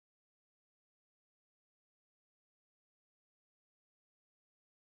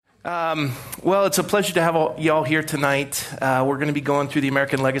Well, it's a pleasure to have y'all here tonight. We're going to be going through the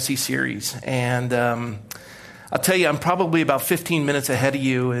American Legacy series. And I'll tell you, I'm probably about 15 minutes ahead of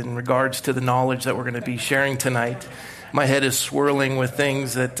you in regards to the knowledge that we're going to be sharing tonight. My head is swirling with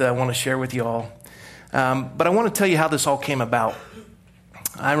things that I want to share with y'all. But I want to tell you how this all came about.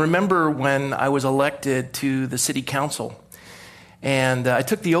 I remember when I was elected to the city council, and I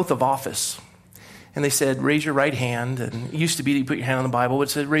took the oath of office. And they said, raise your right hand. And it used to be that you put your hand on the Bible, but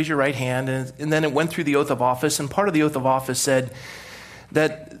it said, raise your right hand. And then it went through the oath of office. And part of the oath of office said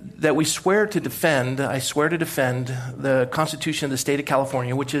that we swear to defend, I swear to defend the Constitution of the state of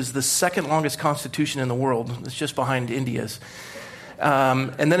California, which is the second longest constitution in the world. It's just behind India's.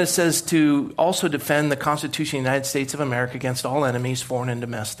 And then it says to also defend the Constitution of the United States of America against all enemies, foreign and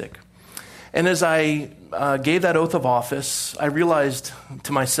domestic. And as I gave that oath of office, I realized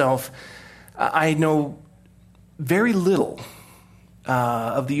to myself, I know very little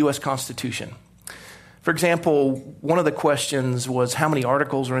of the U.S. Constitution. For example, one of the questions was how many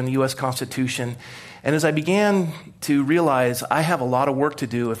articles are in the U.S. Constitution. And as I began to realize I have a lot of work to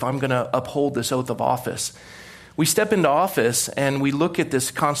do if I'm going to uphold this oath of office, we step into office and we look at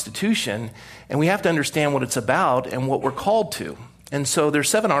this Constitution and we have to understand what it's about and what we're called to. And so there's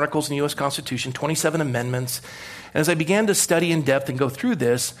 7 articles in the U.S. Constitution, 27 amendments. And as I began to study in depth and go through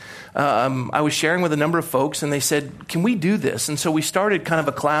this, I was sharing with a number of folks, and they said, can we do this? And so we started kind of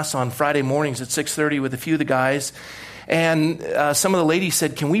a class on Friday mornings at 6:30 with a few of the guys. And some of the ladies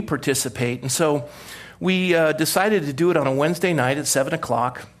said, can we participate? And so we decided to do it on a Wednesday night at 7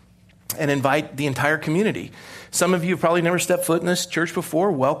 o'clock and invite the entire community. Some of you have probably never stepped foot in this church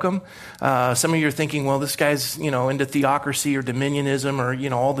before. Welcome. Some of you are thinking, well, this guy's, into theocracy or dominionism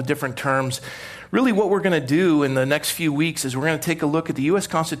or, all the different terms. Really what we're going to do in the next few weeks is we're going to take a look at the U.S.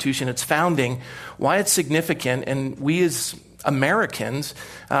 Constitution, its founding, why it's significant, and we as Americans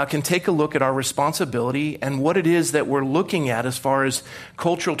can take a look at our responsibility and what it is that we're looking at as far as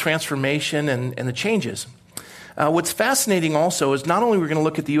cultural transformation and the changes. What's fascinating also is not only we're going to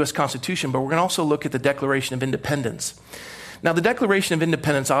look at the U.S. Constitution, but we're going to also look at the Declaration of Independence. Now, the Declaration of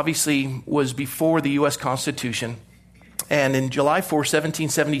Independence obviously was before the U.S. Constitution, and in July 4,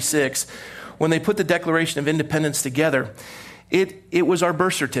 1776, when they put the Declaration of Independence together, it was our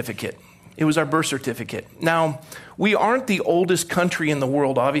birth certificate. It was our birth certificate. Now, we aren't the oldest country in the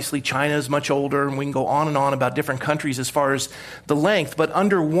world. Obviously, China is much older, and we can go on and on about different countries as far as the length. But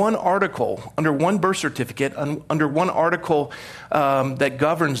under one article, under one birth certificate, under one article that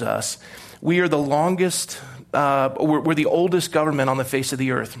governs us, we are the longest, we're the oldest government on the face of the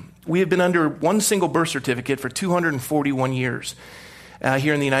earth. We have been under one single birth certificate for 241 years.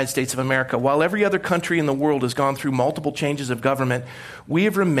 Here in the United States of America. While every other country in the world has gone through multiple changes of government, we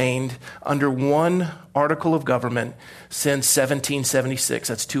have remained under one article of government since 1776.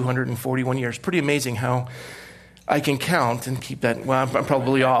 That's 241 years. Pretty amazing how I can count and keep that. Well, I'm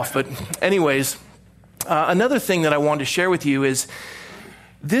probably off. But anyways, another thing that I wanted to share with you is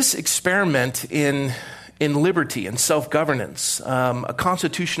this experiment in liberty and self-governance, a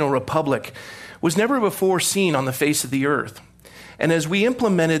constitutional republic, was never before seen on the face of the earth. And as we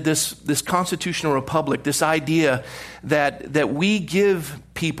implemented this constitutional republic, this idea that we give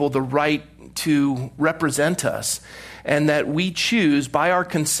people the right to represent us and that we choose by our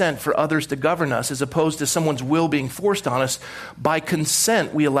consent for others to govern us as opposed to someone's will being forced on us, by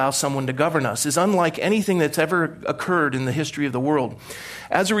consent we allow someone to govern us, is unlike anything that's ever occurred in the history of the world.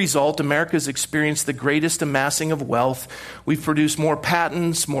 As a result, America's experienced the greatest amassing of wealth. We've produced more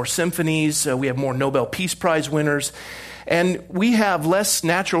patents, more symphonies, we have more Nobel Peace Prize winners. And we have less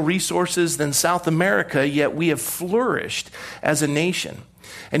natural resources than South America, yet we have flourished as a nation.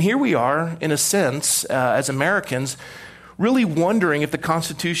 And here we are, in a sense, as Americans, really wondering if the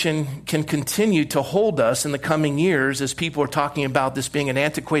Constitution can continue to hold us in the coming years, as people are talking about this being an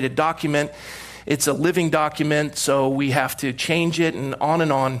antiquated document. It's a living document, so we have to change it, and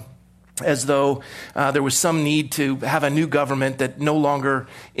on, as though there was some need to have a new government that no longer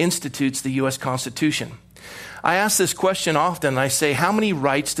institutes the U.S. Constitution. I ask this question often. I say, how many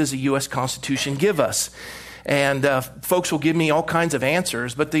rights does the U.S. Constitution give us? And folks will give me all kinds of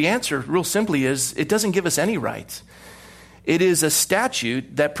answers, but the answer, real simply, is it doesn't give us any rights. It is a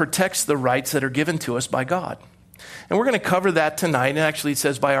statute that protects the rights that are given to us by God. And we're going to cover that tonight. And actually, it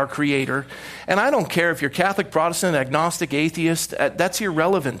says by our Creator. And I don't care if you're Catholic, Protestant, agnostic, atheist. That's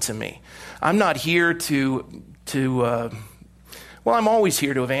irrelevant to me. I'm not here well, I'm always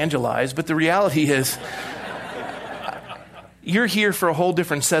here to evangelize, but the reality is you're here for a whole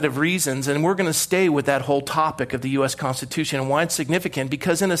different set of reasons, and we're going to stay with that whole topic of the U.S. Constitution and why it's significant,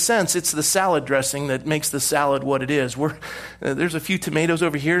 because in a sense, it's the salad dressing that makes the salad what it is. There's a few tomatoes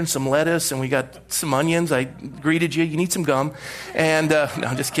over here and some lettuce, and we got some onions. I greeted you. You need some gum. And no,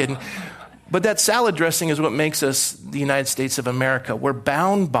 I'm just kidding. But that salad dressing is what makes us the United States of America. We're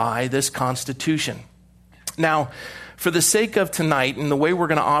bound by this Constitution. Now, for the sake of tonight and the way we're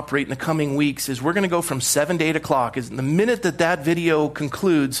going to operate in the coming weeks is we're going to go from 7 to 8 o'clock. The minute that video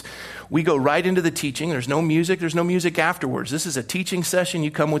concludes, we go right into the teaching. There's no music. There's no music afterwards. This is a teaching session. You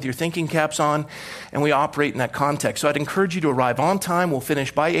come with your thinking caps on, and we operate in that context. So I'd encourage you to arrive on time. We'll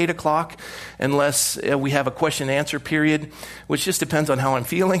finish by 8 o'clock unless we have a question and answer period, which just depends on how I'm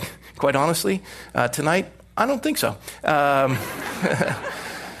feeling, quite honestly. Tonight, I don't think so.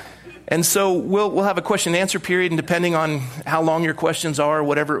 And so we'll have a question and answer period, and depending on how long your questions are,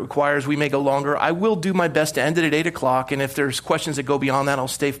 whatever it requires, we may go longer. I will do my best to end it at 8 o'clock, and if there's questions that go beyond that, I'll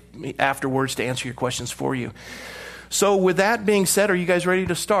stay afterwards to answer your questions for you. So with that being said, are you guys ready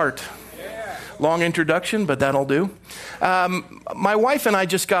to start? Yeah. Long introduction, but that'll do. My wife and I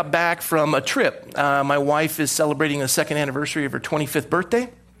just got back from a trip. My wife is celebrating the second anniversary of her 25th birthday.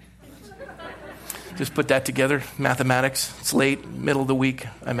 Just put that together, mathematics. It's late, middle of the week,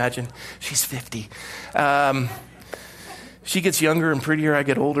 I imagine. She's 50. She gets younger and prettier. I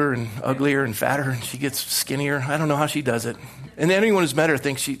get older and uglier and fatter, and she gets skinnier. I don't know how she does it. And anyone who's met her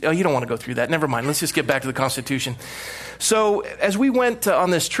thinks you don't want to go through that. Never mind. Let's just get back to the Constitution. So as we went on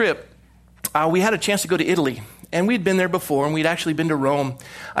this trip, we had a chance to go to Italy. And we'd been there before, and we'd actually been to Rome.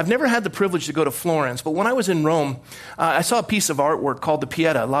 I've never had the privilege to go to Florence, but when I was in Rome, I saw a piece of artwork called the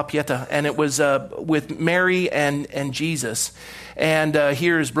Pietà, La Pietà, and it was with Mary and Jesus. And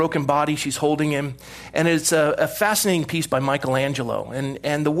here is broken body, she's holding him. And it's a fascinating piece by Michelangelo.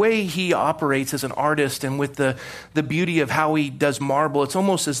 And the way he operates as an artist and with the beauty of how he does marble, it's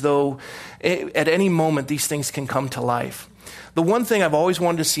almost as though at any moment these things can come to life. The one thing I've always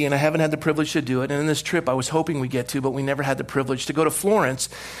wanted to see, and I haven't had the privilege to do it, and in this trip I was hoping we'd get to, but we never had the privilege to go to Florence,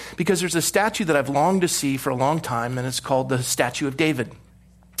 because there's a statue that I've longed to see for a long time, and it's called the Statue of David.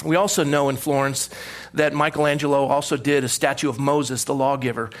 We also know in Florence that Michelangelo also did a statue of Moses, the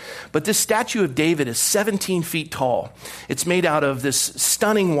lawgiver. But this statue of David is 17 feet tall. It's made out of this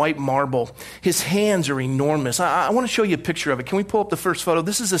stunning white marble. His hands are enormous. I want to show you a picture of it. Can we pull up the first photo?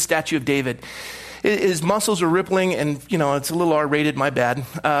 This is a statue of David. His muscles are rippling, and, it's a little R-rated, my bad.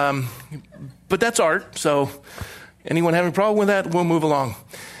 But that's art, so anyone having a problem with that, we'll move along.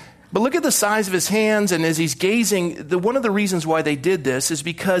 But look at the size of his hands, and as he's gazing, one of the reasons why they did this is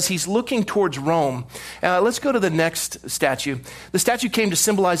because he's looking towards Rome. Let's go to the next statue. The statue came to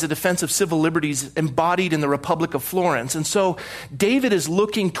symbolize the defense of civil liberties embodied in the Republic of Florence. And so David is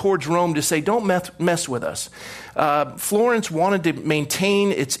looking towards Rome to say, don't mess with us. Florence wanted to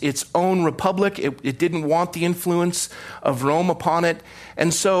maintain its own republic. It didn't want the influence of Rome upon it.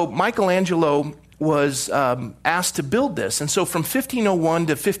 And so Michelangelo was asked to build this. And so from 1501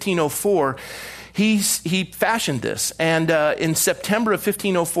 to 1504, he fashioned this. And in September of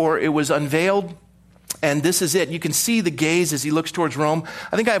 1504, it was unveiled. And this is it. You can see the gaze as he looks towards Rome.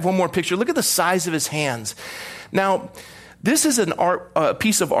 I think I have one more picture. Look at the size of his hands. Now, this is a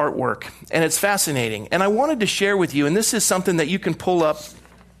piece of artwork, and it's fascinating. And I wanted to share with you, and this is something that you can pull up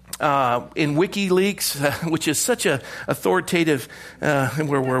in WikiLeaks, which is such a authoritative,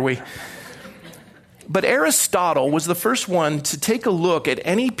 where were we? But Aristotle was the first one to take a look at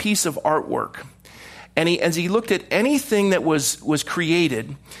any piece of artwork. And as he looked at anything that was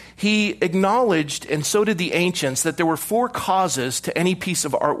created, he acknowledged, and so did the ancients, that there were 4 causes to any piece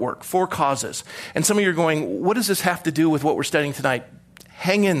of artwork. 4 causes. And some of you are going, what does this have to do with what we're studying tonight?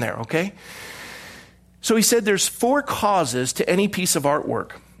 Hang in there, okay? So he said there's 4 causes to any piece of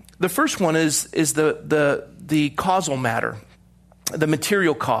artwork. The first one is the causal matter, the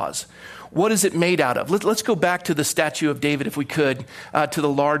material cause. What is it made out of? Let's go back to the statue of David, if we could, to the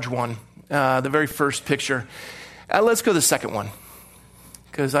large one, the very first picture. Let's go to the second one,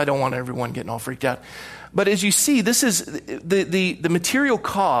 because I don't want everyone getting all freaked out. But as you see, this is the material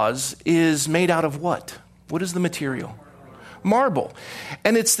cause is made out of what? What is the material? Marble.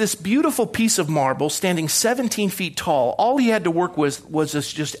 And it's this beautiful piece of marble standing 17 feet tall. All he had to work with was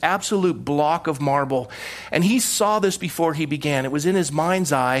this just absolute block of marble. And he saw this before he began. It was in his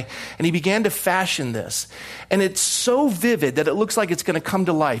mind's eye, and he began to fashion this. And it's so vivid that it looks like it's going to come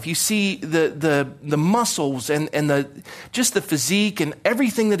to life. You see the muscles and just the physique and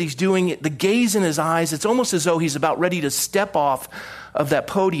everything that he's doing, the gaze in his eyes. It's almost as though he's about ready to step off of that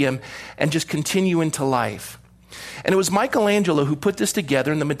podium and just continue into life. And it was Michelangelo who put this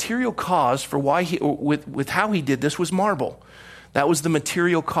together, and the material cause for why with how he did this was marble. That was the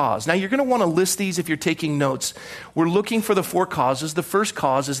material cause. Now, you're going to want to list these if you're taking notes. We're looking for the 4 causes. The first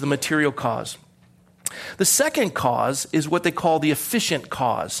cause is the material cause. The second cause is what they call the efficient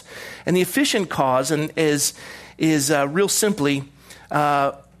cause. And the efficient cause is real simply,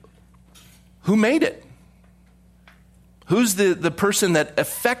 who made it? Who's the person that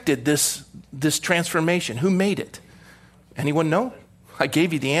affected this transformation? Who made it? Anyone know? I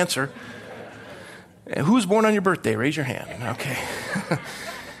gave you the answer. Who was born on your birthday? Raise your hand. Okay.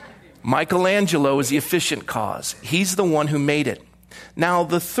 Michelangelo is the efficient cause. He's the one who made it. Now,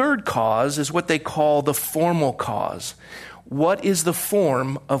 the third cause is what they call the formal cause. What is the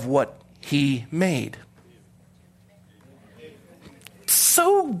form of what he made?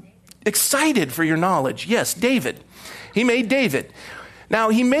 So excited for your knowledge. Yes, David. He made David. Now,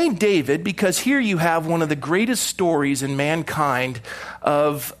 he made David because here you have one of the greatest stories in mankind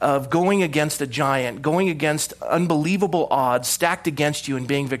of going against a giant, going against unbelievable odds stacked against you and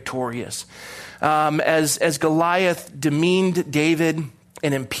being victorious. As Goliath demeaned David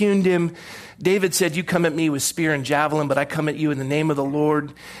and impugned him, David said, "You come at me with spear and javelin, but I come at you in the name of the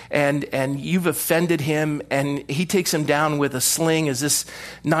Lord." And you've offended him, and he takes him down with a sling as this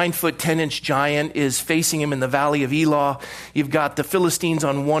 9-foot, 10-inch giant is facing him in the valley of Elah. You've got the Philistines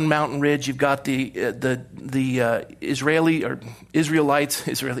on one mountain ridge. You've got the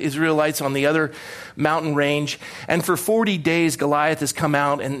Israelites on the other mountain range. And for 40 days, Goliath has come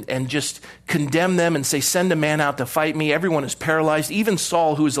out and just condemned them and say, "Send a man out to fight me." Everyone is paralyzed. Even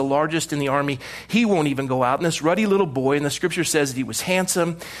Saul, who is the largest in the army, he won't even go out. And this ruddy little boy, and the scripture says that he was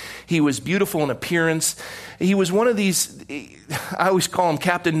handsome. He was beautiful in appearance. He was one of these, I always call him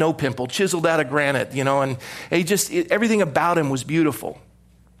Captain No Pimple, chiseled out of granite, and everything about him was beautiful.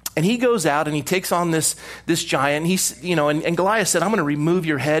 And he goes out and he takes on this giant. He's, and Goliath said, "I'm going to remove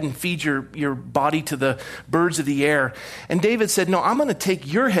your head and feed your body to the birds of the air." And David said, "No, I'm going to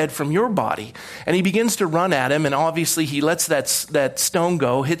take your head from your body." And he begins to run at him. And obviously he lets that stone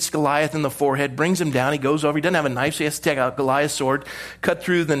go, hits Goliath in the forehead, brings him down. He goes over. He doesn't have a knife, so he has to take out Goliath's sword, cut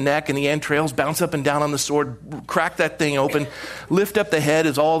through the neck and the entrails, bounce up and down on the sword, crack that thing open, lift up the head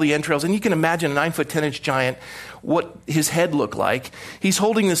as all the entrails. And you can imagine a 9-foot, 10-inch giant, what his head looked like. He's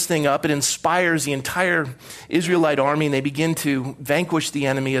holding this thing up. It inspires the entire Israelite army, and they begin to vanquish the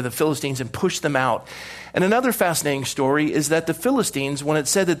enemy of the Philistines and push them out. And another fascinating story is that the Philistines, when it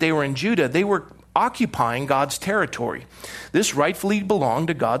said that they were in Judah, they were occupying God's territory. This rightfully belonged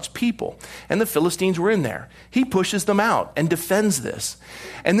to God's people, and the Philistines were in there. He pushes them out and defends this.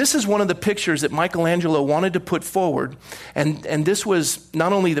 And this is one of the pictures that Michelangelo wanted to put forward, and this was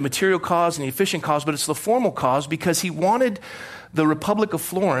not only the material cause and the efficient cause, but it's the formal cause, because he wanted the Republic of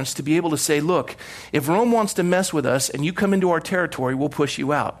Florence to be able to say, "Look, if Rome wants to mess with us and you come into our territory, we'll push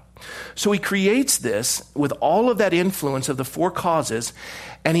you out." So he creates this with all of that influence of the 4 causes,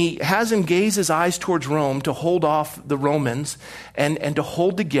 and he has him gaze his eyes towards Rome to hold off the Romans and to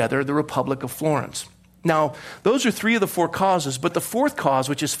hold together the Republic of Florence. Now, those are 3 of the 4 causes, but the 4th cause,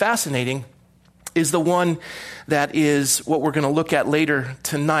 which is fascinating, is the one that is what we're going to look at later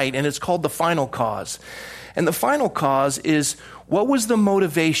tonight, and it's called the final cause. And the final cause is, what was the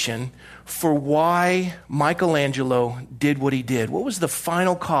motivation for why Michelangelo did what he did? What was the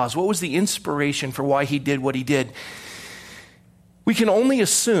final cause? What was the inspiration for why he did what he did? We can only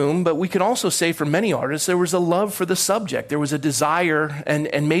assume, but we can also say for many artists, there was a love for the subject. There was a desire,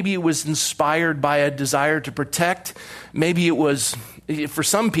 and maybe it was inspired by a desire to protect. Maybe it was, for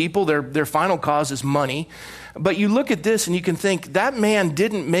some people, their final cause is money. But you look at this and you can think, that man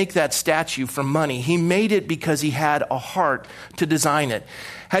didn't make that statue for money. He made it because he had a heart to design it.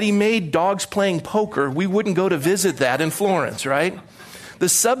 Had he made dogs playing poker, we wouldn't go to visit that in Florence, right? The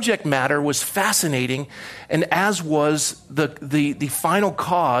subject matter was fascinating, and as was the final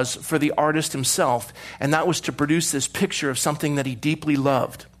cause for the artist himself, and that was to produce this picture of something that he deeply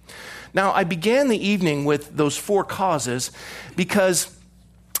loved. Now, I began the evening with those 4 causes because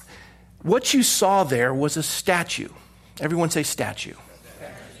what you saw there was a statue. Everyone say statue.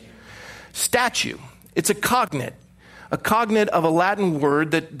 Statue. It's a cognate of a Latin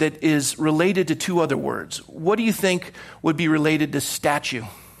word that is related to 2 other words. What do you think would be related to statue?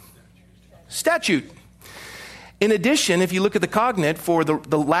 Statute. In addition, if you look at the cognate for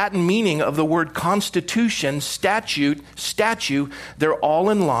the Latin meaning of the word constitution, statute, statue, they're all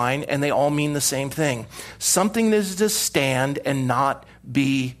in line and they all mean the same thing. Something that is to stand and not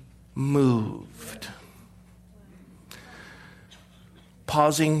be moved.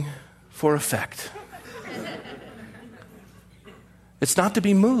 Pausing for effect. It's not to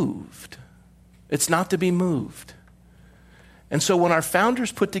be moved. It's not to be moved. And so when our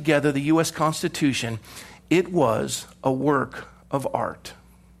founders put together the U.S. Constitution, it was a work of art.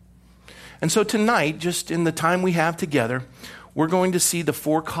 And so tonight, just in the time we have together, we're going to see the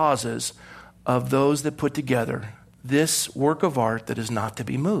four causes of those that put together this work of art that is not to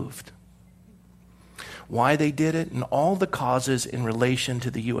be moved. Why they did it, and all the causes in relation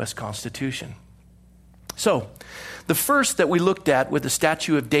to the U.S. Constitution. So, the first that we looked at with the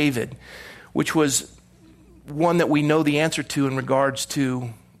Statue of David, which was one that we know the answer to in regards to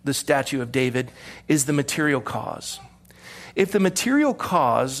the Statue of David, is the material cause. If the material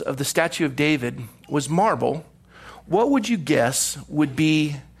cause of the Statue of David was marble, what would you guess would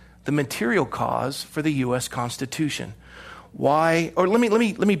be the material cause for the U.S. Constitution? Why? Or let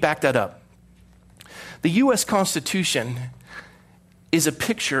me back that up. The U.S. Constitution is a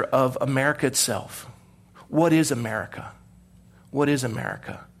picture of America itself. What is America? What is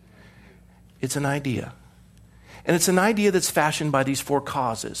America? It's an idea. And it's an idea that's fashioned by these four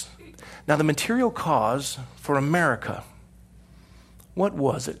causes. Now, the material cause for America, what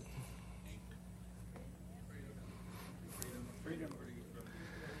was it?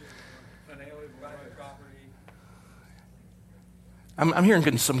 I'm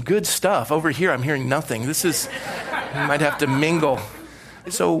hearing some good stuff. Over here, I'm hearing nothing. This is, we might have to mingle.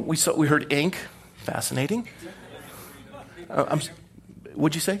 So we heard ink. Fascinating.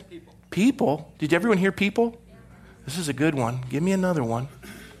 What'd you say? People. Did everyone hear people? This is a good one. Give me another one.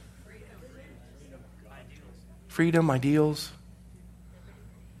 Freedom, ideals,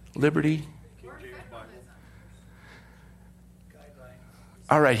 liberty.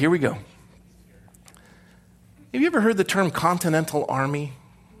 All right, here we go. Have you ever heard the term Continental Army?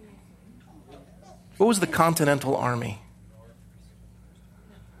 What was the Continental Army?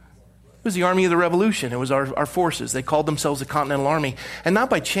 It was the Army of the Revolution. It was our forces. They called themselves the Continental Army, and not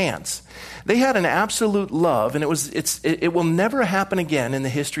by chance. They had an absolute love, and it will never happen again in the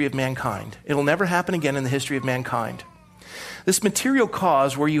history of mankind. It will never happen again in the history of mankind. This material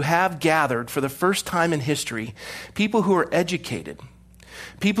cause where you have gathered for the first time in history people who are educated,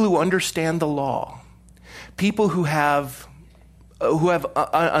 people who understand the law, people who have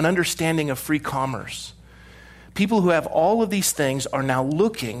an understanding of free commerce. People who have all of these things are now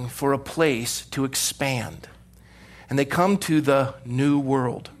looking for a place to expand. And they come to the new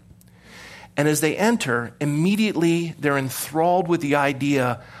world. And as they enter, immediately they're enthralled with the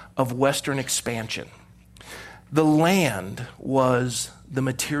idea of Western expansion. The land was the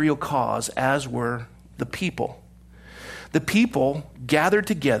material cause, as were the people. The people gathered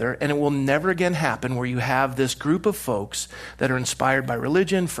together, and it will never again happen where you have this group of folks that are inspired by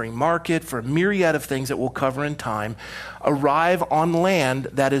religion, free market, for a myriad of things that we'll cover in time, arrive on land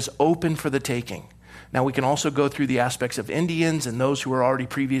that is open for the taking. Now, we can also go through the aspects of Indians and those who were already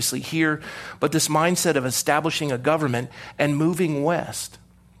previously here, but this mindset of establishing a government and moving west.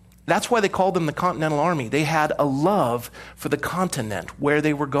 That's why they called them the Continental Army. They had a love for the continent, where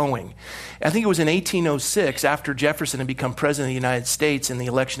they were going. I think it was in 1806, after Jefferson had become president of the United States in the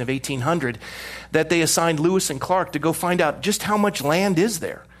election of 1800, that they assigned Lewis and Clark to go find out just how much land is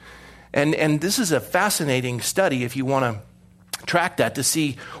there. And this is a fascinating study if you want to track that, to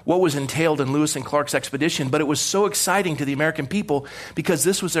see what was entailed in Lewis and Clark's expedition. But it was so exciting to the American people because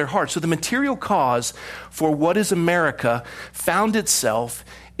this was their heart. So the material cause for what is America found itself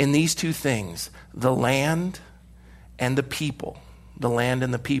in these two things, the land and the people. The land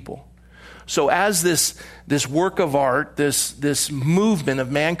and the people. So as this work of art, this movement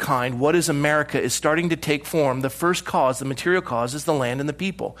of mankind, what is America, is starting to take form, the first cause, the material cause, is the land and the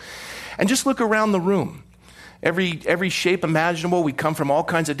people. And just look around the room. Every shape imaginable. We come from all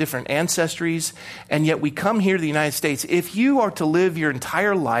kinds of different ancestries, and yet we come here to the United States. If you are to live your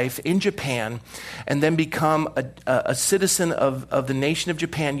entire life in Japan and then become a citizen of the nation of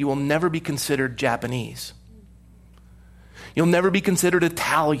Japan, you will never be considered Japanese. You'll never be considered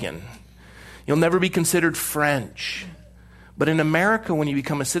Italian. You'll never be considered French. But in America, when you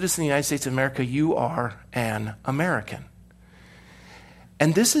become a citizen of the United States of America, you are an American.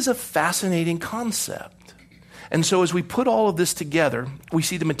 And this is a fascinating concept. And so as we put all of this together, we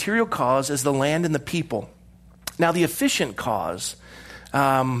see the material cause as the land and the people. Now, the efficient cause,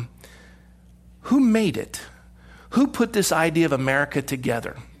 who made it? Who put this idea of America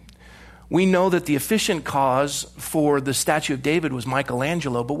together? We know that the efficient cause for the Statue of David was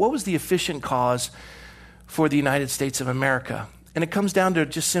Michelangelo, but what was the efficient cause for the United States of America? And it comes down to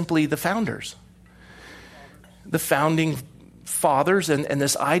just simply the founders. The founding fathers and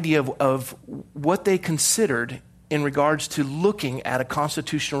this idea of what they considered in regards to looking at a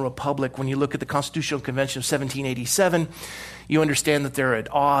constitutional republic. When you look at the Constitutional Convention of 1787, you understand that they're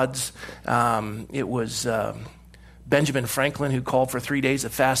at odds. It was Benjamin Franklin who called for 3 days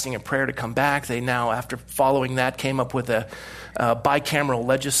of fasting and prayer to come back. They now, after following that, came up with a bicameral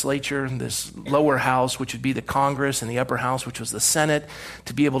legislature, this lower house, which would be the Congress, and the upper house, which was the Senate,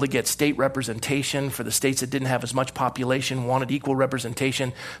 to be able to get state representation for the states that didn't have as much population, wanted equal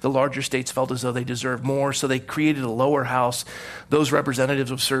representation. The larger states felt as though they deserved more, so they created a lower house. Those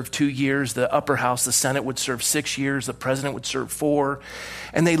representatives would serve 2 years. The upper house, the Senate, would serve 6 years. The president would serve 4.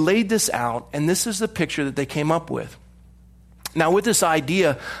 And they laid this out, and this is the picture that they came up with. Now, with this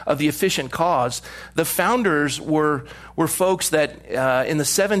idea of the efficient cause, the founders were folks that in the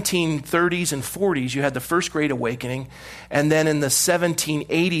 1730s and 40s, you had the First Great Awakening, and then in the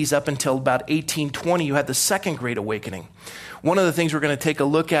 1780s up until about 1820, you had the Second Great Awakening. One of the things we're going to take a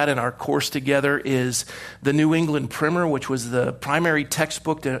look at in our course together is the New England Primer, which was the primary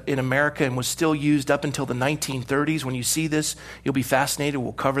textbook in America and was still used up until the 1930s. When you see this, you'll be fascinated.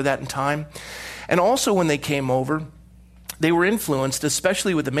 We'll cover that in time. And also when they came over, they were influenced,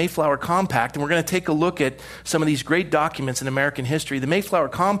 especially with the Mayflower Compact, and we're going to take a look at some of these great documents in American history. The Mayflower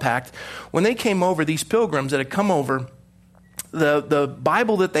Compact, when they came over, these pilgrims that had come over, the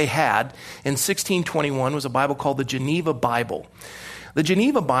Bible that they had in 1621 was a Bible called the Geneva Bible. The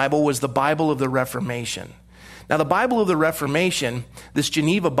Geneva Bible was the Bible of the Reformation. Now, the Bible of the Reformation, this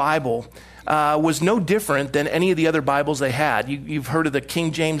Geneva Bible, was no different than any of the other Bibles they had. You've heard of the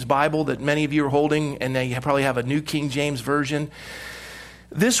King James Bible that many of you are holding, and you probably have a New King James Version.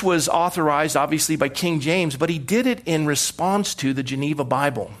 This was authorized, obviously, by King James, but he did it in response to the Geneva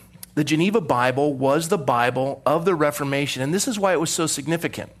Bible. The Geneva Bible was the Bible of the Reformation, and this is why it was so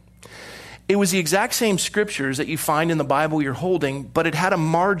significant. It was the exact same scriptures that you find in the Bible you're holding, but it had a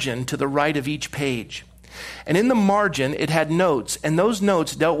margin to the right of each page. And in the margin, it had notes, and those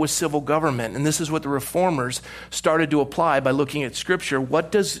notes dealt with civil government. And this is what the reformers started to apply by looking at Scripture.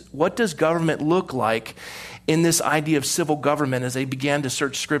 What does government look like in this idea of civil government as they began to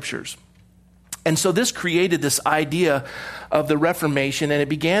search Scriptures? And so this created this idea of the Reformation, and it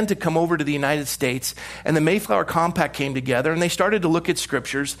began to come over to the United States. And the Mayflower Compact came together, and they started to look at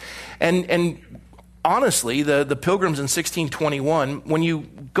Scriptures. And honestly, the Pilgrims in 1621, when you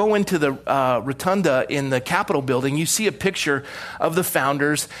go into the rotunda in the Capitol building, you see a picture of the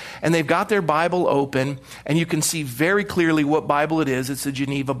founders, and they've got their Bible open, and you can see very clearly what Bible it is. It's the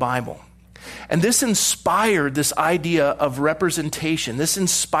Geneva Bible. And this inspired this idea of representation. This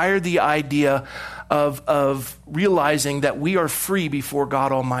inspired the idea of realizing that we are free before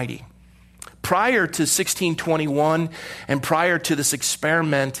God Almighty. Prior to 1621 and prior to this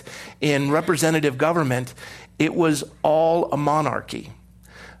experiment in representative government, it was all a monarchy.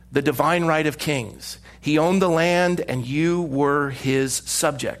 The divine right of kings. He owned the land and you were his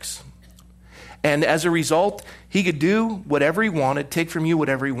subjects. And as a result, he could do whatever he wanted, take from you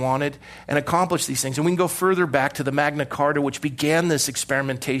whatever he wanted, and accomplish these things. And we can go further back to the Magna Carta, which began this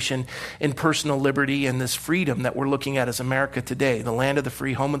experimentation in personal liberty and this freedom that we're looking at as America today, the land of the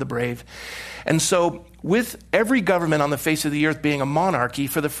free, home of the brave. And so with every government on the face of the earth being a monarchy,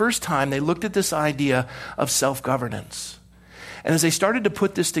 for the first time, they looked at this idea of self-governance. And as they started to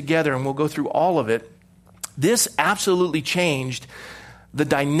put this together, and we'll go through all of it, this absolutely changed the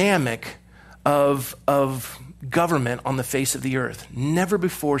dynamic of government on the face of the earth. Never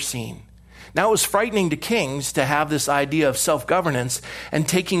before seen. Now, it was frightening to kings to have this idea of self-governance and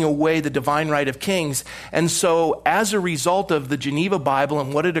taking away the divine right of kings. And so, as a result of the Geneva Bible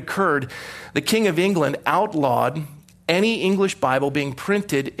and what had occurred, the King of England outlawed any English Bible being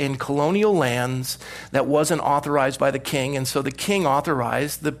printed in colonial lands that wasn't authorized by the king. And so the king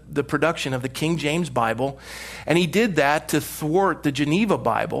authorized the production of the King James Bible. And he did that to thwart the Geneva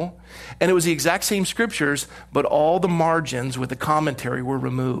Bible. And it was the exact same scriptures, but all the margins with the commentary were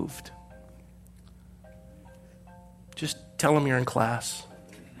removed. Just tell them you're in class.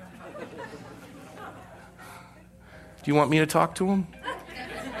 Do you want me to talk to them?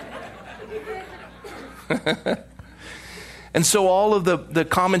 And so all of the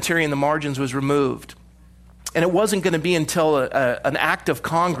commentary in the margins was removed. And it wasn't going to be until an act of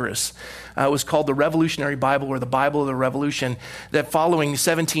Congress, it was called the Revolutionary Bible or the Bible of the Revolution, that following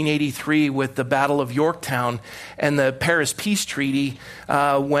 1783 with the Battle of Yorktown and the Paris Peace Treaty,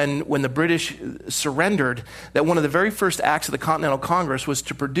 when the British surrendered, that one of the very first acts of the Continental Congress was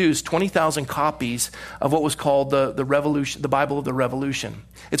to produce 20,000 copies of what was called the Bible of the Revolution.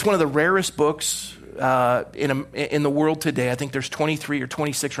 It's one of the rarest books in the world today. I think there's 23 or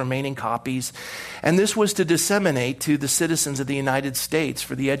 26 remaining copies. And this was to disseminate to the citizens of the United States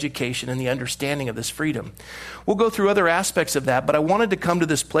for the education and the understanding of this freedom. We'll go through other aspects of that, but I wanted to come to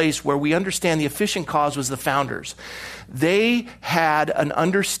this place where we understand the efficient cause was the founders. They had an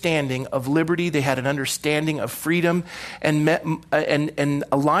understanding of liberty. They had an understanding of freedom, and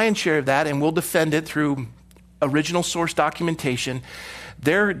a lion's share of that, and we'll defend it through original source documentation.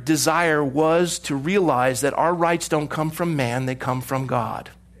 Their desire was to realize that our rights don't come from man, they come from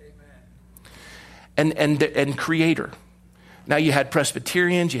God. And Creator. Now you had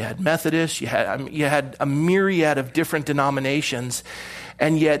Presbyterians, you had Methodists, you had a myriad of different denominations,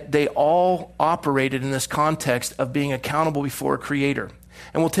 and yet they all operated in this context of being accountable before a Creator.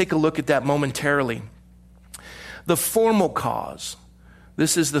 And we'll take a look at that momentarily. The formal cause.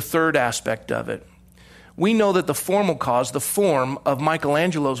 This is the third aspect of it. We know that the formal cause, the form of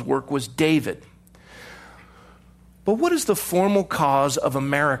Michelangelo's work was David. But what is the formal cause of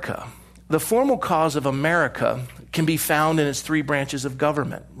America? The formal cause of America can be found in its three branches of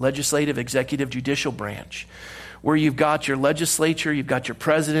government: legislative, executive, judicial branch, where you've got your legislature, you've got your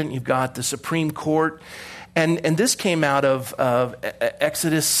president, you've got the Supreme Court. And this came out of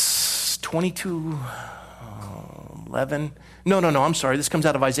Exodus 22:11. No, I'm sorry. This comes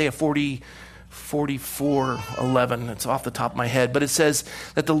out of Isaiah 44:11. It's off the top of my head. But it says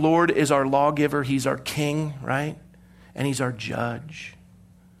that the Lord is our lawgiver. He's our king, right? And he's our judge.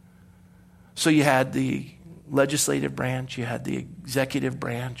 So you had the legislative branch, you had the executive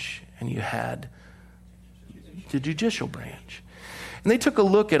branch, and you had the judicial branch. And they took a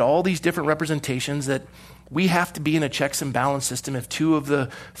look at all these different representations that we have to be in a checks and balance system. If two of the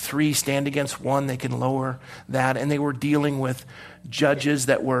three stand against one, they can lower that. And they were dealing with judges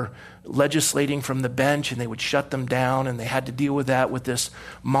that were legislating from the bench, and they would shut them down, and they had to deal with that with this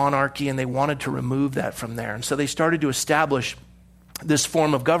monarchy, and they wanted to remove that from there. And so they started to establish this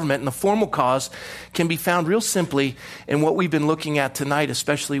form of government. And the formal cause can be found real simply in what we've been looking at tonight,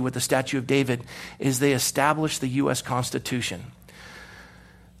 especially with the Statue of David, is they established the U.S. Constitution.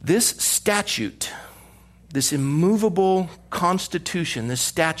 This statute, this immovable constitution, this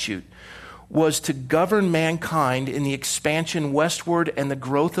statute, was to govern mankind in the expansion westward and the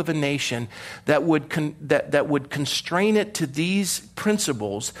growth of a nation that would constrain it to these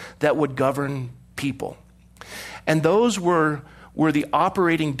principles that would govern people. And those were the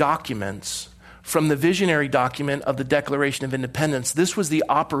operating documents from the visionary document of the Declaration of Independence. This was the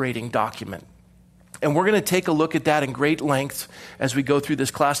operating document. And we're going to take a look at that in great length as we go through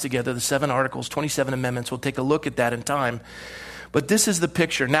this class together. The 7 articles, 27 amendments. We'll take a look at that in time. But this is the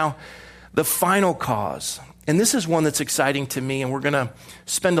picture. Now, the final cause. And this is one that's exciting to me, and we're going to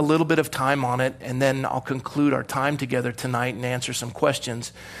spend a little bit of time on it, and then I'll conclude our time together tonight and answer some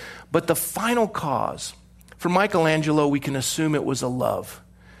questions. But the final cause, for Michelangelo, we can assume it was a love.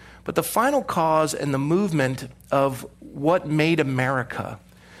 But the final cause and the movement of what made America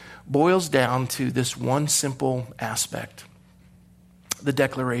boils down to this one simple aspect: the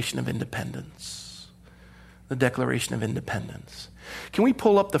Declaration of Independence. The Declaration of Independence. Can we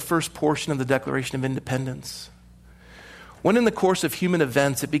pull up the first portion of the Declaration of Independence? When in the course of human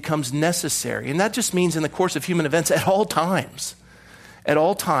events it becomes necessary, and that just means in the course of human events at all times,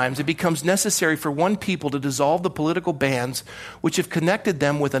 it becomes necessary for one people to dissolve the political bands which have connected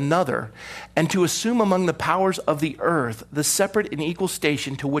them with another, and to assume among the powers of the earth the separate and equal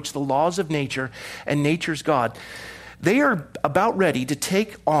station to which the laws of nature and nature's God. They are about ready to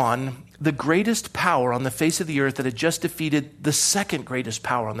take on the greatest power on the face of the earth that had just defeated the second greatest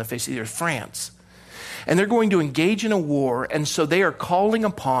power on the face of the earth, France. And they're going to engage in a war, and so they are calling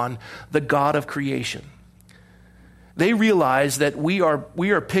upon the God of creation. They realize that we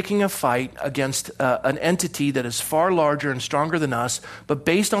are picking a fight against an entity that is far larger and stronger than us, but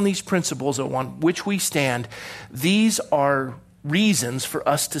based on these principles on which we stand, these are reasons for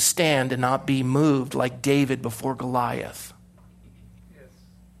us to stand and not be moved like David before Goliath.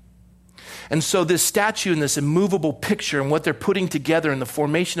 And so this statue and this immovable picture and what they're putting together in the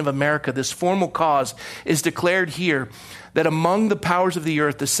formation of America, this formal cause, is declared here that among the powers of the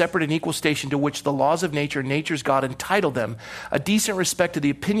earth, the separate and equal station to which the laws of nature and nature's God entitle them, a decent respect to the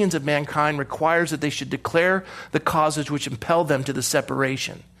opinions of mankind requires that they should declare the causes which impel them to the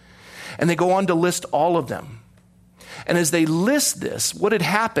separation. And they go on to list all of them. And as they list this, what had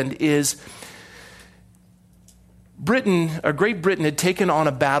happened is Great Britain had taken on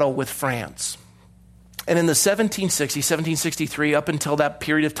a battle with France. And in the 1763, up until that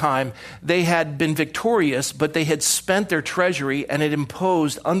period of time, they had been victorious, but they had spent their treasury and had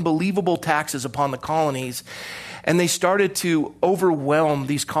imposed unbelievable taxes upon the colonies. And they started to overwhelm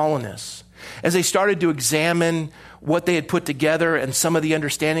these colonists. As they started to examine what they had put together and some of the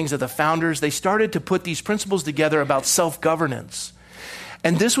understandings of the founders, they started to put these principles together about self-governance.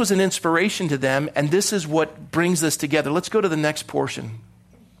 And this was an inspiration to them, and this is what brings this together. Let's go to the next portion.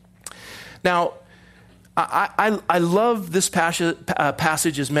 Now, I love this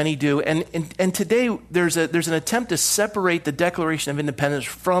passage as many do, and today there's an attempt to separate the Declaration of Independence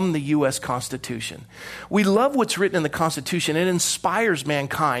from the U.S. Constitution. We love what's written in the Constitution. It inspires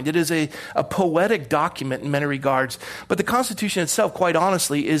mankind. It is a poetic document in many regards, but the Constitution itself, quite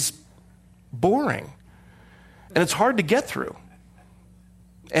honestly, is boring, and it's hard to get through.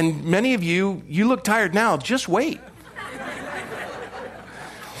 And many of you look tired now. Just wait.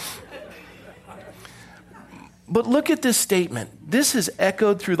 But look at this statement. This has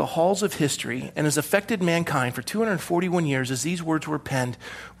echoed through the halls of history and has affected mankind for 241 years as these words were penned.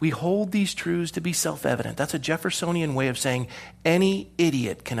 We hold these truths to be self-evident. That's a Jeffersonian way of saying any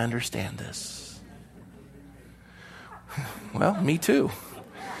idiot can understand this. Well, me too.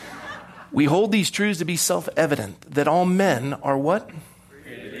 We hold these truths to be self-evident, that all men are what?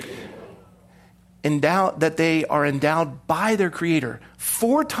 That they are endowed by their Creator.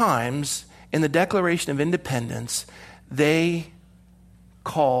 4 times in the Declaration of Independence, they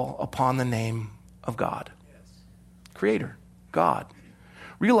call upon the name of God. Creator, God.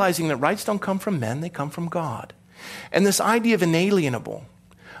 Realizing that rights don't come from men, they come from God. And this idea of inalienable,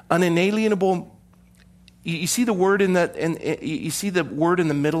 you see the word in that, and you see the word in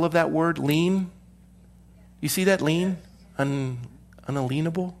the middle of that word, lien? You see that lien?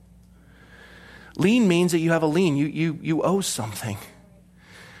 Unalienable? Lien means that you have a lien. You owe something.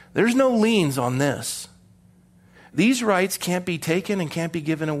 There's no liens on this. These rights can't be taken and can't be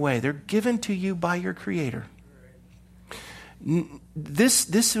given away. They're given to you by your Creator.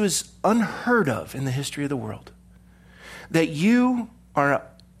 This was unheard of in the history of the world. That you are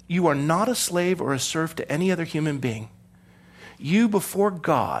not a slave or a serf to any other human being. You, before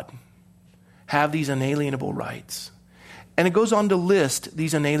God, have these inalienable rights. And it goes on to list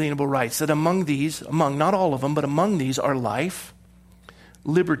these inalienable rights, that among not all of them, but among these are life,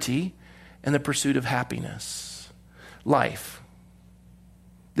 liberty, and the pursuit of happiness. Life.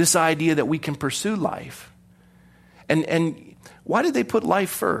 This idea that we can pursue life. And why did they put life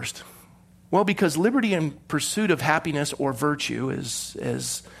first? Well, because liberty and pursuit of happiness or virtue,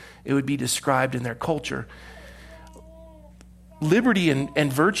 as it would be described in their culture, liberty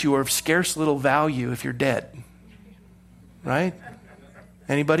and virtue are of scarce little value if you're dead. Right?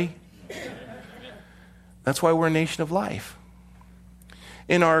 Anybody? That's why we're a nation of life.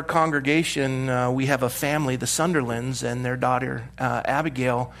 In our congregation, we have a family, the Sunderlands, and their daughter,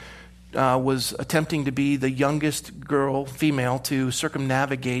 Abigail, was attempting to be the youngest female, to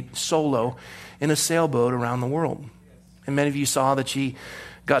circumnavigate solo in a sailboat around the world. And many of you saw that she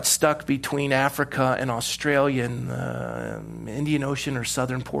got stuck between Africa and Australia and the Indian Ocean or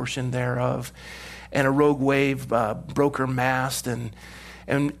southern portion thereof. And a rogue wave broke her mast, and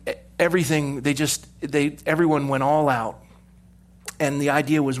everything, everyone went all out. And the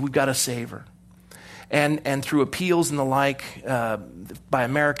idea was, we've got to save her. And through appeals and the like by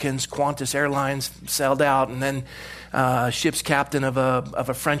Americans, Qantas Airlines sailed out, and then ship's captain of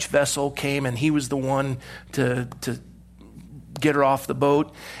a French vessel came, and he was the one to get her off the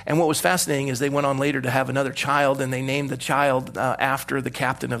boat. And what was fascinating is they went on later to have another child, and they named the child after the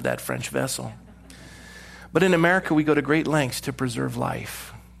captain of that French vessel. But in America, we go to great lengths to preserve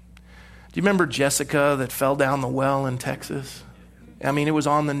life. Do you remember Jessica that fell down the well in Texas? I mean, it was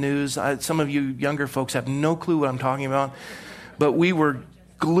on the news. Some of you younger folks have no clue what I'm talking about. But we were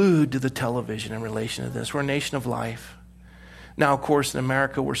glued to the television in relation to this. We're a nation of life. Now, of course, in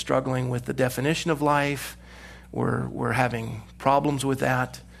America, we're struggling with the definition of life. We're having problems with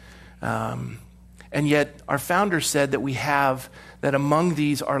that. And yet, our founders said that we have, that among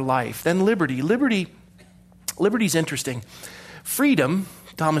these are life. Then liberty. Liberty's interesting. Freedom,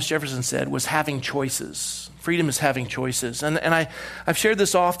 Thomas Jefferson said, was having choices. Freedom is having choices. And I've shared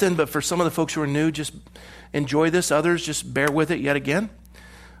this often, but for some of the folks who are new, just enjoy this. Others, just bear with it yet again.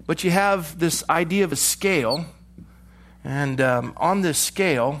 But you have this idea of a scale. And on this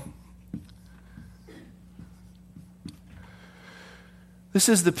scale, this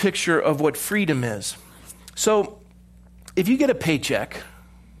is the picture of what freedom is. So if you get a paycheck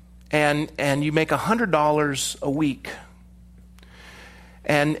and you make $100 a week,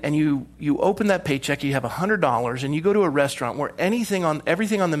 and you open that paycheck, you have $100, and you go to a restaurant where everything on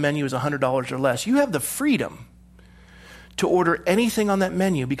the menu is $100 or less, you have the freedom to order anything on that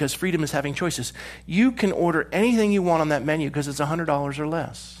menu, because freedom is having choices. You can order anything you want on that menu because it's $100 or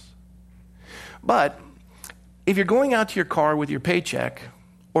less. But if you're going out to your car with your paycheck,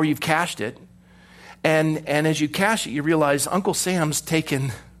 or you've cashed it. And as you cash it, you realize Uncle Sam's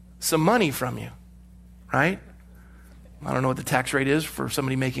taken some money from you, right? I don't know what the tax rate is for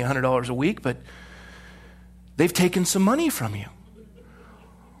somebody making $100 a week, but they've taken some money from you.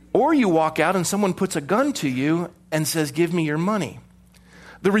 Or you walk out and someone puts a gun to you and says, give me your money.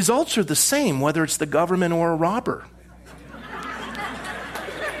 The results are the same, whether it's the government or a robber.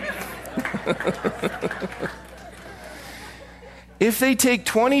 If they take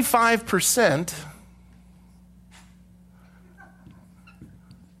 25%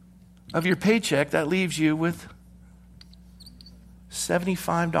 of your paycheck, that leaves you with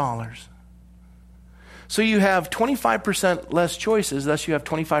 $75. So you have 25% less choices, thus you have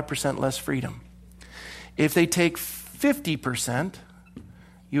 25% less freedom. If they take 50%,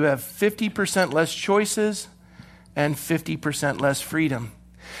 you have 50% less choices and 50% less freedom.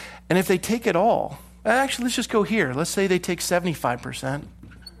 And if they take it all, actually, let's just go here. Let's say they take 75%,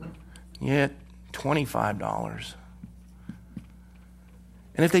 you get $25.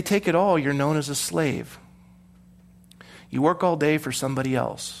 And if they take it all, you're known as a slave. You work all day for somebody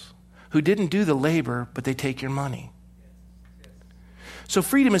else who didn't do the labor, but they take your money. So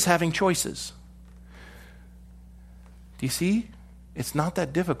freedom is having choices. Do you see? It's not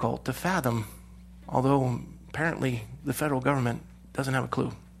that difficult to fathom, although apparently the federal government doesn't have a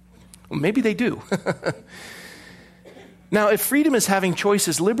clue. Well, maybe they do. Now, if freedom is having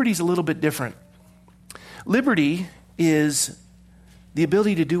choices, liberty is a little bit different. Liberty is the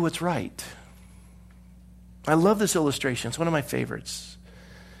ability to do what's right. I love this illustration. It's one of my favorites.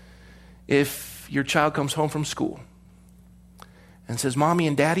 If your child comes home from school and says, Mommy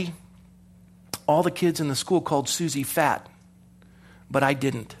and Daddy, all the kids in the school called Susie fat, but I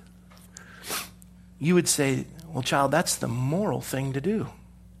didn't. You would say, well, child, that's the moral thing to do.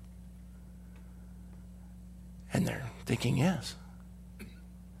 And they're thinking, yes.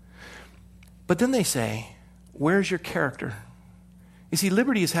 But then they say, where's your character? You see,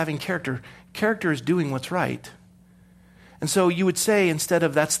 liberty is having character. Character is doing what's right. And so you would say, instead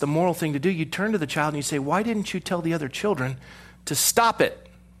of that's the moral thing to do, you turn to the child and you say, why didn't you tell the other children to stop it?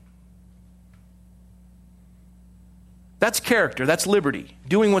 That's character. That's liberty.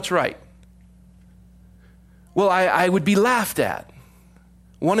 Doing what's right. Well, I would be laughed at.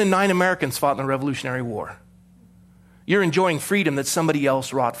 1 in 9 Americans fought in the Revolutionary War. You're enjoying freedom that somebody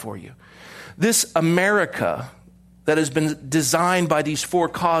else wrought for you. This America that has been designed by these 4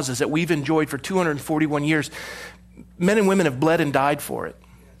 causes that we've enjoyed for 241 years, men and women have bled and died for it.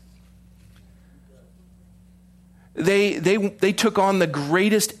 They took on the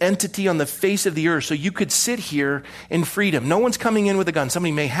greatest entity on the face of the earth so you could sit here in freedom. No one's coming in with a gun.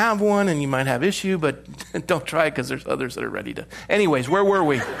 Somebody may have one and you might have issue, but don't try it because there's others that are ready to. Anyways, where were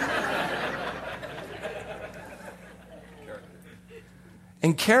we?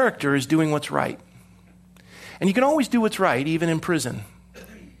 And character is doing what's right. And you can always do what's right, even in prison.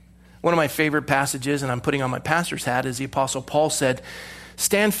 One of my favorite passages, and I'm putting on my pastor's hat, is the Apostle Paul said,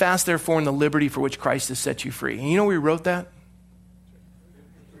 stand fast, therefore, in the liberty for which Christ has set you free. And you know where he wrote that?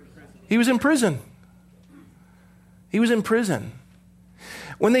 He was in prison. He was in prison.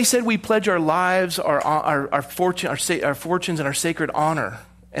 When they said we pledge our lives, our fortunes, and our sacred honor,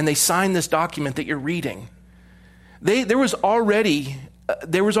 and they signed this document that you're reading, there was already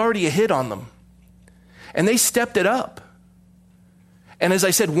a hit on them. And they stepped it up. And as I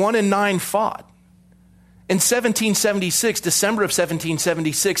said, 1 in 9 fought. In 1776, December of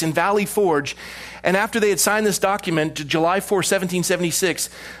 1776, in Valley Forge, and after they had signed this document, July 4, 1776,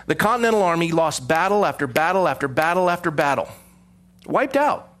 the Continental Army lost battle after battle after battle after battle. Wiped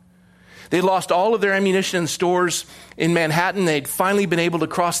out. They lost all of their ammunition and stores in Manhattan. They'd finally been able to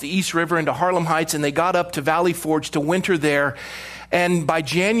cross the East River into Harlem Heights, and they got up to Valley Forge to winter there. And by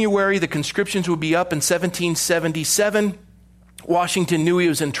January, the conscriptions would be up in 1777. Washington knew he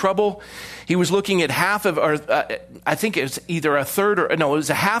was in trouble. He was looking at half of, I think it was either a third or, no, it was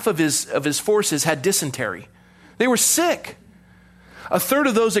a half of his forces had dysentery. They were sick. A third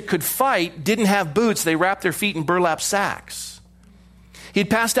of those that could fight didn't have boots. They wrapped their feet in burlap sacks. He'd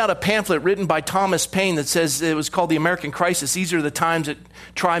passed out a pamphlet written by Thomas Paine that says it was called The American Crisis. These are the times that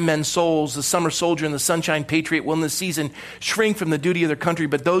try men's souls. The summer soldier and the sunshine patriot will in this season shrink from the duty of their country,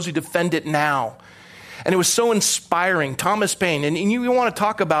 but those who defend it now. And it was so inspiring. Thomas Paine, and you want to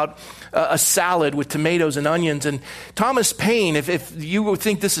talk about a salad with tomatoes and onions. And Thomas Paine, if you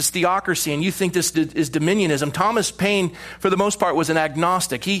think this is theocracy and you think this is dominionism, Thomas Paine, for the most part, was an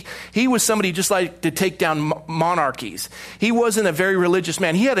agnostic. He was somebody just like to take down monarchies. He wasn't a very religious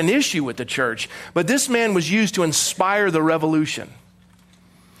man. He had an issue with the church, but this man was used to inspire the revolution.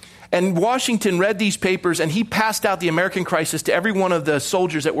 And Washington read these papers, and he passed out the American crisis to every one of the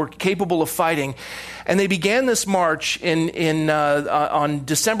soldiers that were capable of fighting. And they began this march on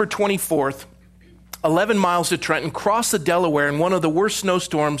December 24th, 11 miles to Trenton, crossed the Delaware in one of the worst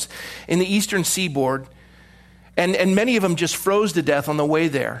snowstorms in the eastern seaboard. And many of them just froze to death on the way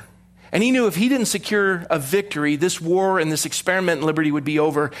there. And he knew if he didn't secure a victory, this war and this experiment in liberty would be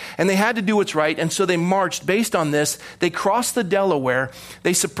over. And they had to do what's right. And so they marched based on this. They crossed the Delaware.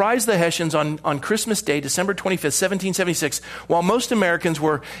 They surprised the Hessians on Christmas Day, December 25th, 1776, while most Americans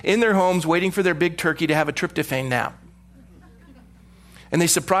were in their homes waiting for their big turkey to have a tryptophan nap. And they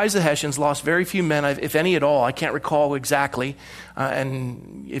surprised the Hessians, lost very few men, if any at all. I can't recall exactly.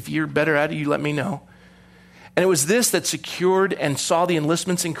 And if you're better at it, you let me know. And it was this that secured and saw the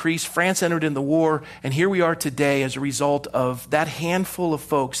enlistments increase. France entered in the war, and here we are today as a result of that handful of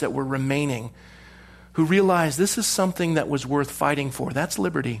folks that were remaining who realized this is something that was worth fighting for. That's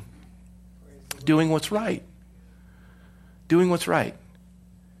liberty. Doing what's right. Doing what's right.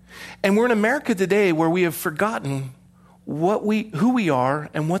 And we're in America today where we have forgotten who we are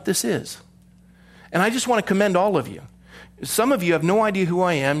and what this is. And I just want to commend all of you. Some of you have no idea who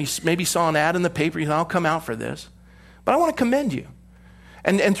I am. You maybe saw an ad in the paper. You thought, I'll come out for this. But I want to commend you.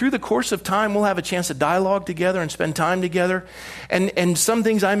 And through the course of time, we'll have a chance to dialogue together and spend time together. And some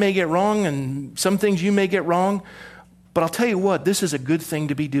things I may get wrong and some things you may get wrong. But I'll tell you what, this is a good thing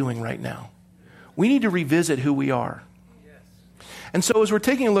to be doing right now. We need to revisit who we are. And so as we're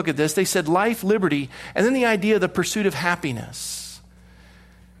taking a look at this, they said life, liberty, and then the idea of the pursuit of happiness.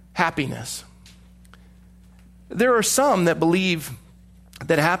 Happiness. There are some that believe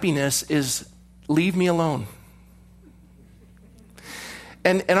that happiness is leave me alone.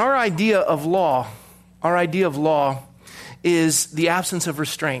 And our idea of law is the absence of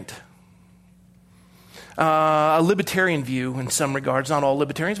restraint. A libertarian view in some regards, not all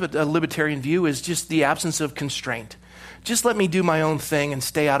libertarians, but a libertarian view is just the absence of constraint. Just let me do my own thing and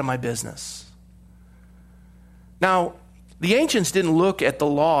stay out of my business. Now, the ancients didn't look at the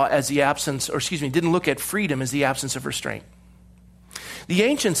law as didn't look at freedom as the absence of restraint. The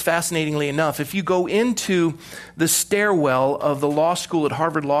ancients, fascinatingly enough, if you go into the stairwell of the law school at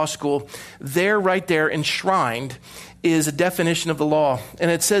Harvard Law School, right there enshrined is a definition of the law.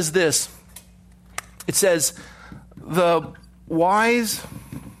 And it says this. It says, the wise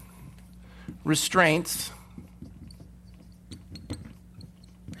restraints.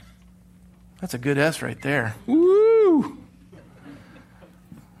 That's a good S right there. Woo!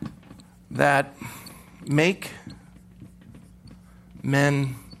 That make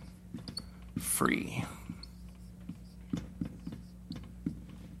men free.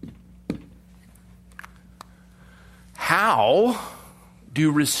 How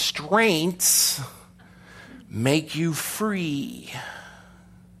do restraints make you free?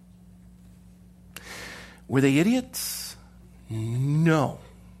 Were they idiots? No.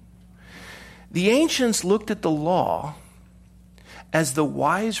 The ancients looked at the law as the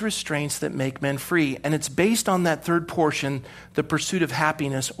wise restraints that make men free. And it's based on that third portion, the pursuit of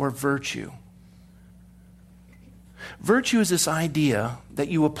happiness or virtue. Virtue is this idea that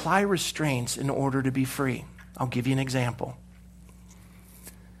you apply restraints in order to be free. I'll give you an example.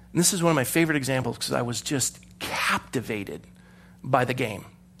 And this is one of my favorite examples because I was just captivated by the game.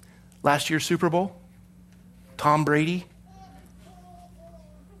 Last year's Super Bowl, Tom Brady.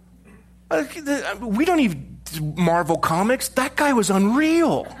 We don't even Marvel Comics. That guy was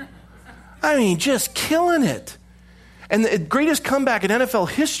unreal. I mean, just killing it. And the greatest comeback in NFL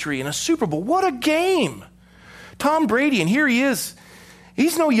history in a Super Bowl. What a game. Tom Brady, and here he is.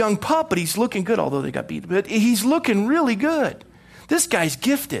 He's no young pup, but he's looking good, although they got beat. But he's looking really good. This guy's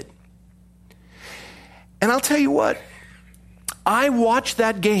gifted. And I'll tell you what. I watched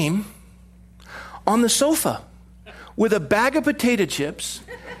that game on the sofa with a bag of potato chips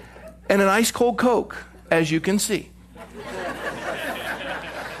and an ice cold Coke, as you can see.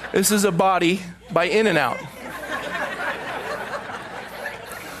 This is a body by In-N-Out.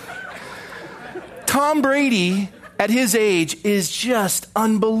 Tom Brady, at his age, is just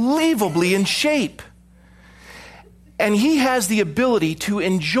unbelievably in shape. And he has the ability to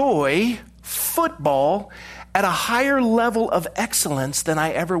enjoy football at a higher level of excellence than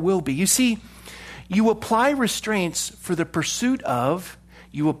I ever will be. You see, you apply restraints for the pursuit of,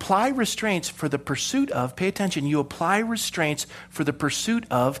 pay attention, you apply restraints for the pursuit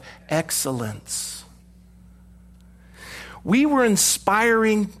of excellence. We were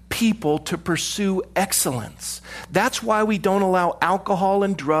inspiring people to pursue excellence. That's why we don't allow alcohol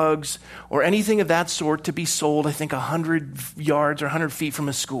and drugs or anything of that sort to be sold, I think, 100 yards or 100 feet from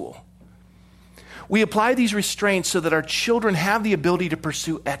a school. We apply these restraints so that our children have the ability to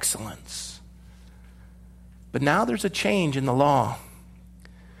pursue excellence. But now there's a change in the law.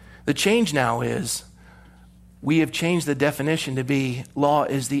 The change now is we have changed the definition to be law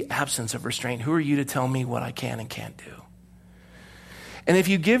is the absence of restraint. Who are you to tell me what I can and can't do? And if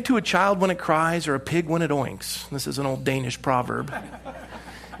you give to a child when it cries or a pig when it oinks, this is an old Danish proverb.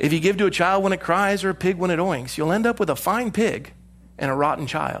 If you give to a child when it cries or a pig when it oinks, you'll end up with a fine pig and a rotten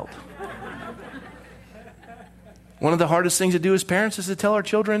child. One of the hardest things to do as parents is to tell our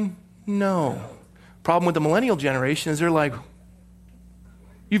children no. Problem with the millennial generation is they're like,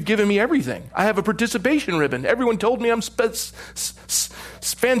 you've given me everything. I have a participation ribbon. Everyone told me I'm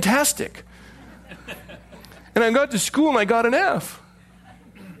fantastic. And I got to school and I got an F.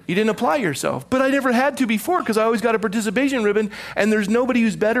 You didn't apply yourself. But I never had to before because I always got a participation ribbon, and there's nobody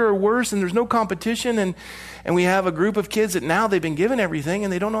who's better or worse, and there's no competition. And we have a group of kids that now they've been given everything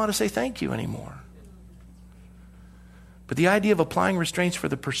and they don't know how to say thank you anymore. But the idea of applying restraints for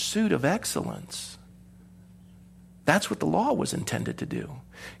the pursuit of excellence, that's what the law was intended to do.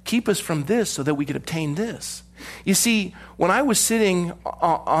 Keep us from this so that we could obtain this. You see, when I was sitting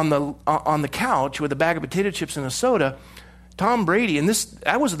on the couch with a bag of potato chips and a soda, Tom Brady, and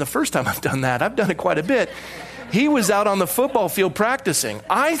that wasn't the first time I've done that. I've done it quite a bit. He was out on the football field practicing.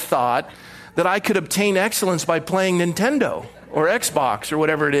 I thought that I could obtain excellence by playing Nintendo or Xbox or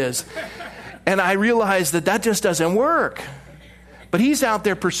whatever it is. And I realized that just doesn't work. But he's out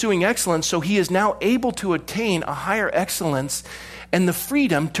there pursuing excellence, so he is now able to attain a higher excellence and the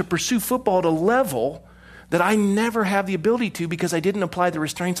freedom to pursue football at a level that I never have the ability to because I didn't apply the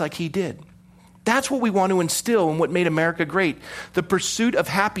restraints like he did. That's what we want to instill in what made America great, the pursuit of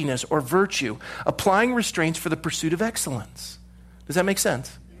happiness or virtue, applying restraints for the pursuit of excellence. Does that make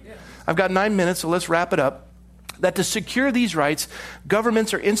sense? Yes. I've got 9 minutes, so let's wrap it up. That to secure these rights,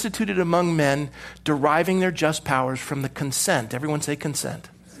 governments are instituted among men, deriving their just powers from the consent. Everyone say consent.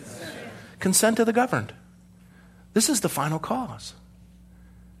 Consent of the governed. This is the final cause.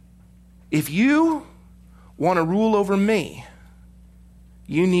 If you want to rule over me,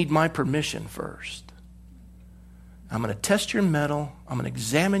 you need my permission first. I'm going to test your mettle. I'm going to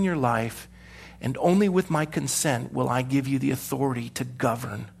examine your life. And only with my consent will I give you the authority to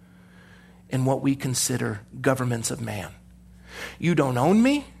govern in what we consider governments of man. You don't own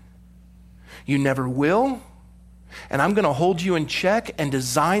me. You never will. And I'm going to hold you in check and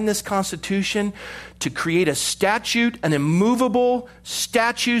design this Constitution to create a statute, an immovable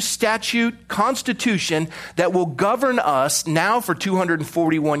statute Constitution that will govern us now for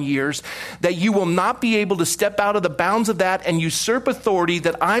 241 years, that you will not be able to step out of the bounds of that and usurp authority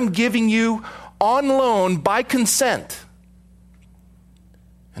that I'm giving you on loan by consent.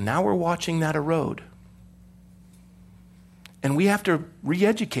 And now we're watching that erode. And we have to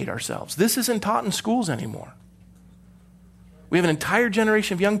re-educate ourselves. This isn't taught in schools anymore. We have an entire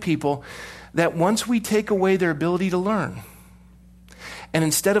generation of young people that once we take away their ability to learn, and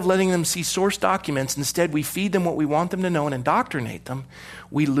instead of letting them see source documents, instead we feed them what we want them to know and indoctrinate them,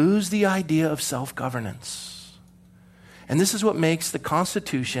 we lose the idea of self-governance. And this is what makes the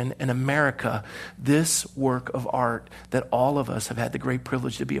Constitution and America this work of art that all of us have had the great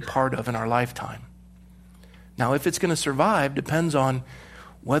privilege to be a part of in our lifetime. Now, if it's going to survive depends on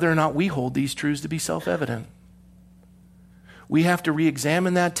whether or not we hold these truths to be self-evident. We have to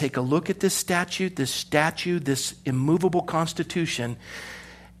re-examine that, take a look at this statute, this immovable Constitution,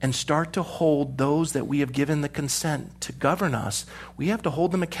 and start to hold those that we have given the consent to govern us. We have to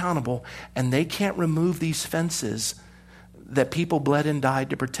hold them accountable, and they can't remove these fences that people bled and died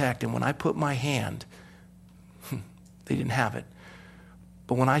to protect. And when I put my hand, they didn't have it.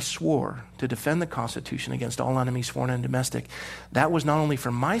 But when I swore to defend the Constitution against all enemies, foreign and domestic, that was not only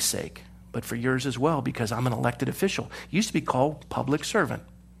for my sake, but for yours as well, because I'm an elected official. It used to be called public servant.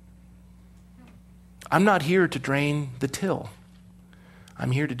 I'm not here to drain the till.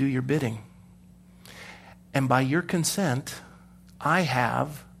 I'm here to do your bidding. And by your consent, I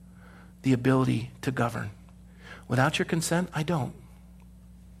have the ability to govern. Without your consent, I don't.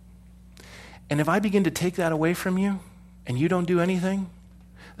 And if I begin to take that away from you and you don't do anything,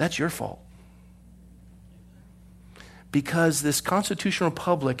 that's your fault. Because this constitutional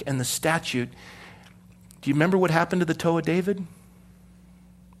republic and the statute, do you remember what happened to the toe of David?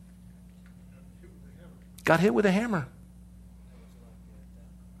 Got hit with a hammer.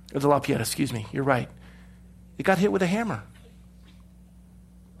 It was a Lafayette, excuse me. You're right. It got hit with a hammer.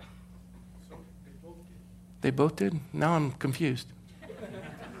 They both did? Now I'm confused.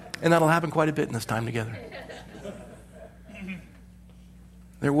 And that'll happen quite a bit in this time together.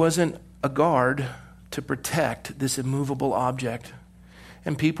 There wasn't a guard to protect this immovable object.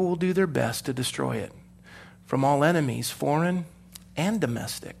 and people will do their best to destroy it from all enemies, foreign and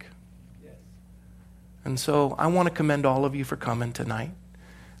domestic. And so I want to commend all of you for coming tonight.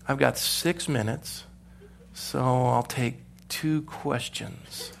 I've got 6 minutes, so I'll take 2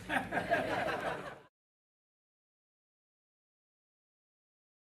 questions.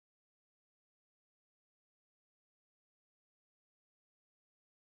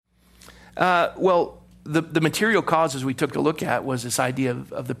 The material causes we took a look at was this idea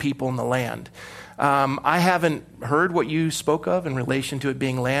of the people and the land. I haven't heard what you spoke of in relation to it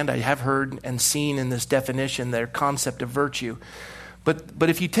being land. I have heard and seen in this definition their concept of virtue. But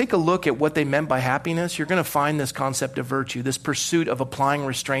if you take a look at what they meant by happiness, you're going to find this concept of virtue, this pursuit of applying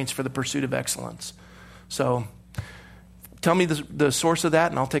restraints for the pursuit of excellence. So tell me the source of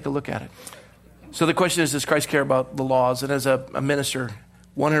that, and I'll take a look at it. So the question is, does Christ care about the laws? And as a minister,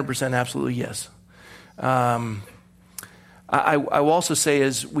 100% absolutely yes. I will also say,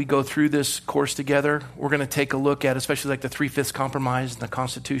 as we go through this course together, we're going to take a look at, especially like the 3/5 Compromise and the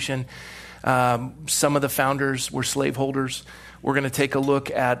Constitution. Some of the founders were slaveholders. We're going to take a look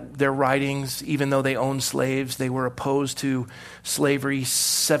at their writings. Even though they owned slaves, they were opposed to slavery.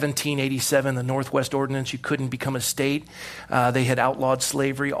 1787, the Northwest Ordinance, you couldn't become a state. They had outlawed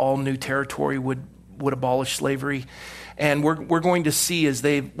slavery. All new territory would abolish slavery. And we're going to see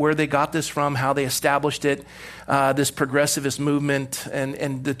where they got this from, how they established it, this progressivist movement,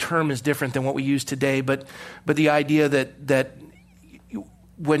 and the term is different than what we use today, but the idea that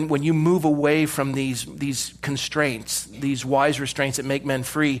when you move away from these constraints, these wise restraints that make men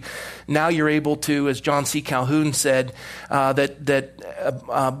free, now you're able to, as John C. Calhoun said,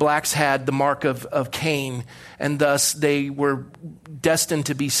 that blacks had the mark of Cain, and thus they were destined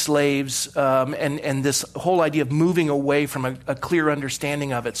to be slaves, and this whole idea of moving away from a clear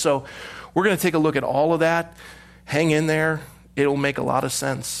understanding of it. So we're going to take a look at all of that. Hang in there. It'll make a lot of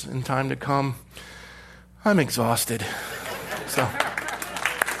sense in time to come. I'm exhausted. So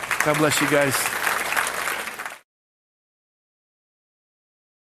God bless you guys.